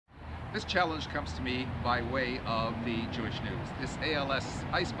This challenge comes to me by way of the Jewish news. This ALS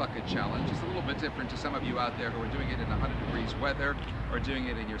ice bucket challenge is a little bit different to some of you out there who are doing it in 100 degrees weather or doing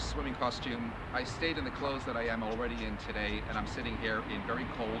it in your swimming costume. I stayed in the clothes that I am already in today, and I'm sitting here in very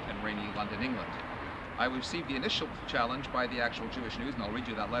cold and rainy London, England. I received the initial challenge by the actual Jewish news, and I'll read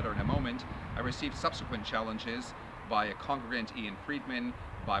you that letter in a moment. I received subsequent challenges by a congregant, Ian Friedman,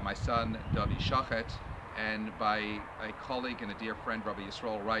 by my son, Rabbi Schochet, and by a colleague and a dear friend, Rabbi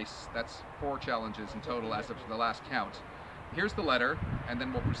Yisrael Rice. That's 4 challenges in total as of the last count. Here's the letter, and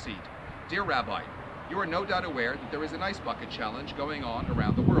then we'll proceed. Dear Rabbi, you are no doubt aware that there is an ice bucket challenge going on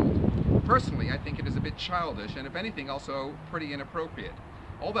around the world. Personally, I think it is a bit childish, and if anything, also pretty inappropriate.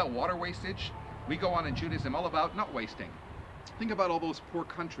 All that water wastage we go on in Judaism all about not wasting. Think about all those poor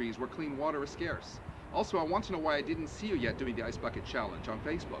countries where clean water is scarce. Also, I want to know why I didn't see you yet doing the ice bucket challenge on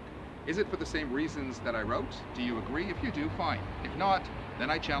Facebook. Is it for the same reasons that I wrote? Do you agree? If you do, fine. If not,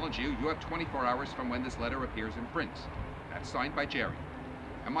 then I challenge you. You have 24 hours from when this letter appears in print. That's signed by Jerry.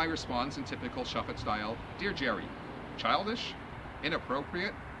 And my response in typical Schochet style, Dear Jerry, childish?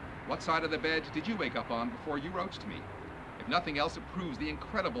 Inappropriate? What side of the bed did you wake up on before you wrote to me? If nothing else, it proves the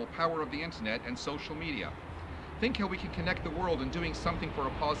incredible power of the internet and social media. Think how we can connect the world in doing something for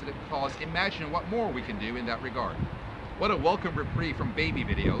a positive cause. Imagine what more we can do in that regard. What a welcome reprieve from baby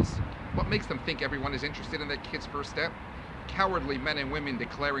videos. What makes them think everyone is interested in their kid's first step? Cowardly men and women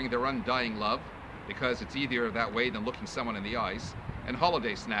declaring their undying love, because it's easier that way than looking someone in the eyes. And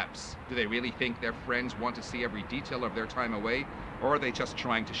holiday snaps. Do they really think their friends want to see every detail of their time away, or are they just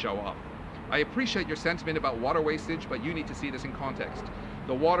trying to show off? I appreciate your sentiment about water wastage, but you need to see this in context.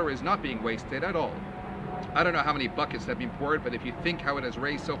 The water is not being wasted at all. I don't know how many buckets have been poured, but if you think how it has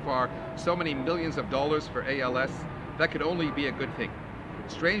raised so far so many millions of dollars for ALS, that could only be a good thing.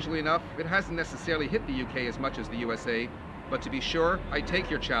 Strangely enough, it hasn't necessarily hit the UK as much as the USA, but to be sure, I take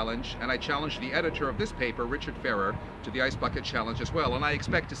your challenge, and I challenge the editor of this paper, Richard Ferrer, to the Ice Bucket Challenge as well, and I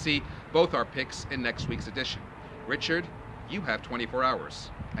expect to see both our picks in next week's edition. Richard, you have 24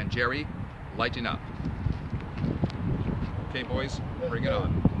 hours, and Jerry, lighten up. Okay, boys, bring it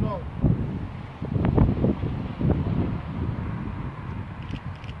on. No.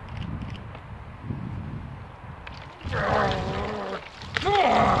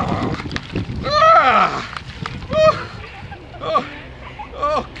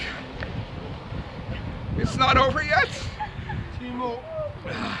 It's not over yet? Timo.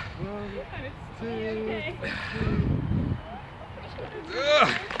 Okay.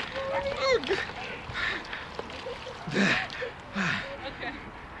 Okay.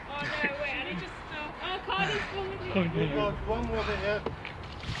 Oh no, wait, I need to stop. Oh, Chani's one with you. One more there.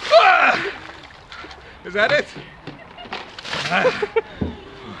 Is that it? Where's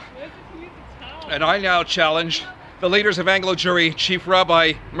the music towel? And I now challenge the leaders of Anglo Jury, Chief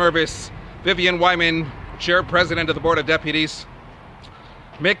Rabbi Mervis, Vivian Wyman, Chair President of the Board of Deputies,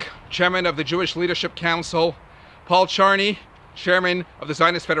 Mick, Chairman of the Jewish Leadership Council, Paul Chani, Chairman of the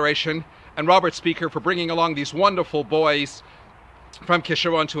Zionist Federation, and Robert Speaker for bringing along these wonderful boys from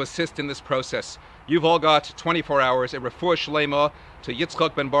Kisharon to assist in this process. You've all got 24 hours, a refuah shlema to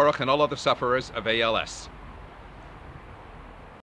Yitzchak ben Baruch and all other sufferers of ALS.